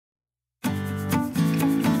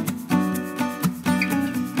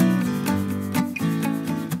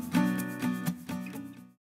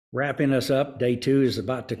wrapping us up. Day 2 is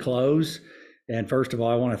about to close. And first of all,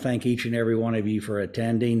 I want to thank each and every one of you for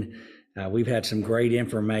attending. We've had some great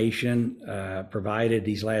information provided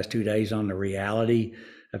these last 2 days on the reality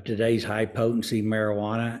of today's high potency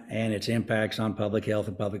marijuana and its impacts on public health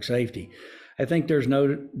and public safety. I think there's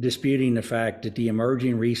no disputing the fact that the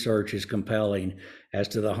emerging research is compelling as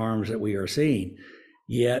to the harms that we are seeing.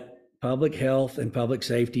 Yet, public health and public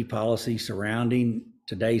safety policy surrounding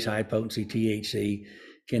today's high potency THC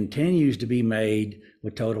continues to be made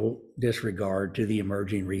with total disregard to the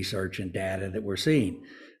emerging research and data that we're seeing.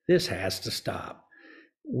 This has to stop.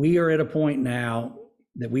 We are at a point now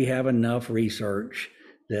that we have enough research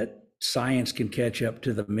that science can catch up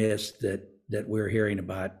to the myths that we're hearing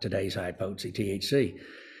about today's high potency THC.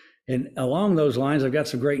 And along those lines, I've got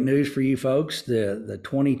some great news for you folks. The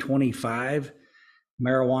 2025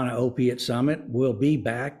 Marijuana Opiate Summit will be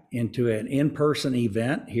back into an in-person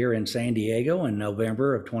event here in San Diego in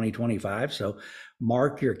November of 2025. So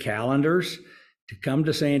mark your calendars to come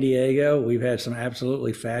to San Diego. We've had some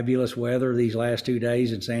absolutely fabulous weather these last 2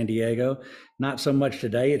 days in San Diego. Not so much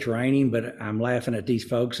today, it's raining, but I'm laughing at these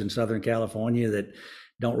folks in Southern California that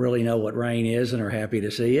don't really know what rain is and are happy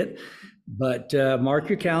to see it. But mark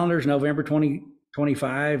your calendars, November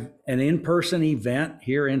 2025, an in-person event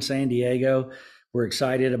here in San Diego. We're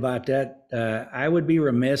excited about that. I would be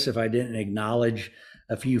remiss if I didn't acknowledge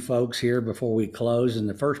a few folks here before we close. And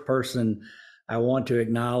the first person I want to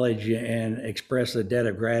acknowledge and express a debt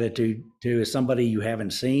of gratitude to is somebody you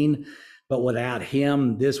haven't seen, but without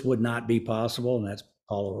him, this would not be possible. And that's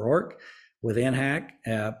Paul O'Rourke with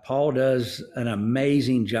NHAC. Paul does an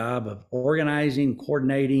amazing job of organizing,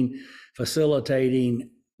 coordinating, facilitating,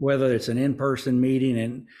 whether it's an in-person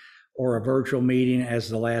meeting or a virtual meeting, as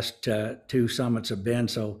the last 2 summits have been.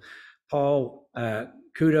 So Paul,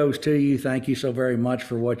 kudos to you. Thank you so very much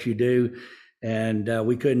for what you do. And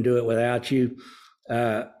we couldn't do it without you.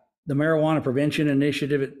 The Marijuana Prevention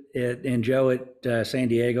Initiative and Joe at San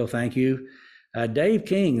Diego, thank you. Dave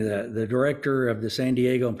King, the director of the San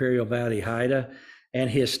Diego Imperial Valley HIDA, and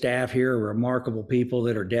his staff here are remarkable people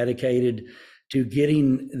that are dedicated to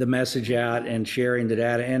getting the message out and sharing the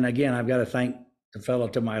data. And again, I've got to thank the fellow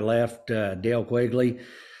to my left, Dale Quigley,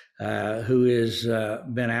 who has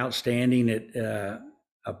been outstanding at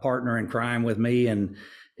a partner in crime with me, and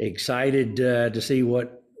excited to see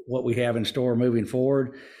what we have in store moving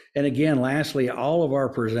forward. And again, lastly, all of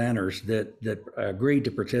our presenters that agreed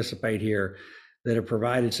to participate here, that have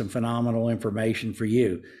provided some phenomenal information for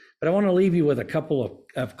you. But I want to leave you with a couple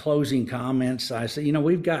of closing comments. I say,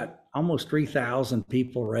 we've got almost 3,000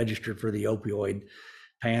 people registered for the opioid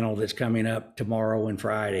panel that's coming up tomorrow and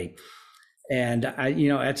Friday. And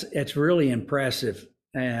it's really impressive.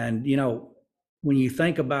 And, when you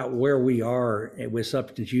think about where we are with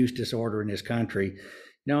substance use disorder in this country,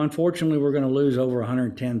 unfortunately, we're going to lose over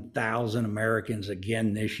 110,000 Americans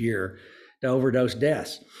again this year to overdose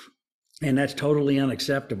deaths. And that's totally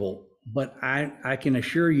unacceptable. But I can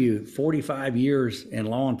assure you, 45 years in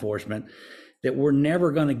law enforcement, that we're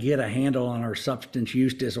never going to get a handle on our substance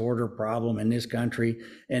use disorder problem in this country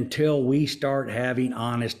until we start having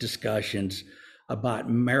honest discussions about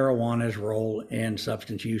marijuana's role in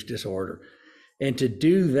substance use disorder. And to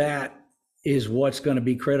do that is what's going to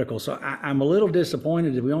be critical. So I'm a little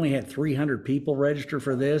disappointed that we only had 300 people register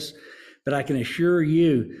for this, but I can assure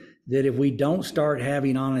you that if we don't start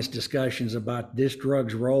having honest discussions about this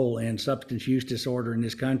drug's role in substance use disorder in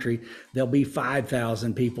this country, there'll be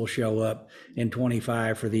 5,000 people show up in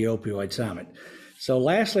 25 for the opioid summit. So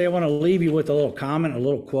lastly, I want to leave you with a little comment, a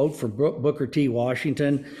little quote from Booker T.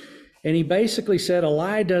 Washington. And he basically said, a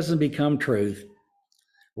lie doesn't become truth,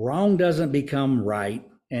 wrong doesn't become right,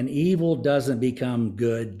 and evil doesn't become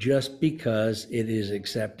good just because it is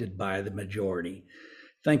accepted by the majority.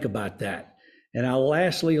 Think about that. And I'll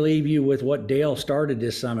lastly leave you with what Dale started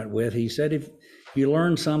this summit with. He said, if you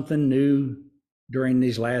learn something new during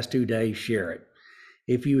these last 2 days, share it.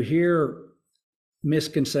 If you hear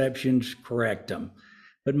misconceptions, correct them.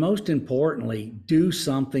 But most importantly, do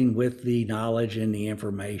something with the knowledge and the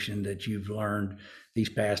information that you've learned these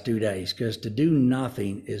past 2 days, because to do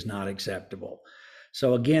nothing is not acceptable.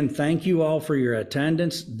 So again, thank you all for your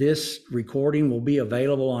attendance. This recording will be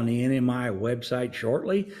available on the NMI website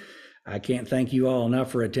shortly. I can't thank you all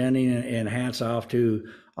enough for attending, and hats off to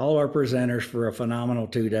all our presenters for a phenomenal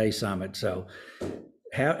 2-day summit. So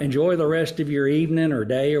enjoy the rest of your evening or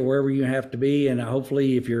day or wherever you have to be. And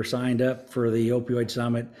hopefully if you're signed up for the opioid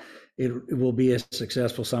summit, it will be a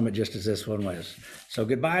successful summit just as this one was. So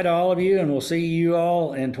goodbye to all of you, and we'll see you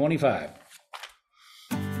all in 25.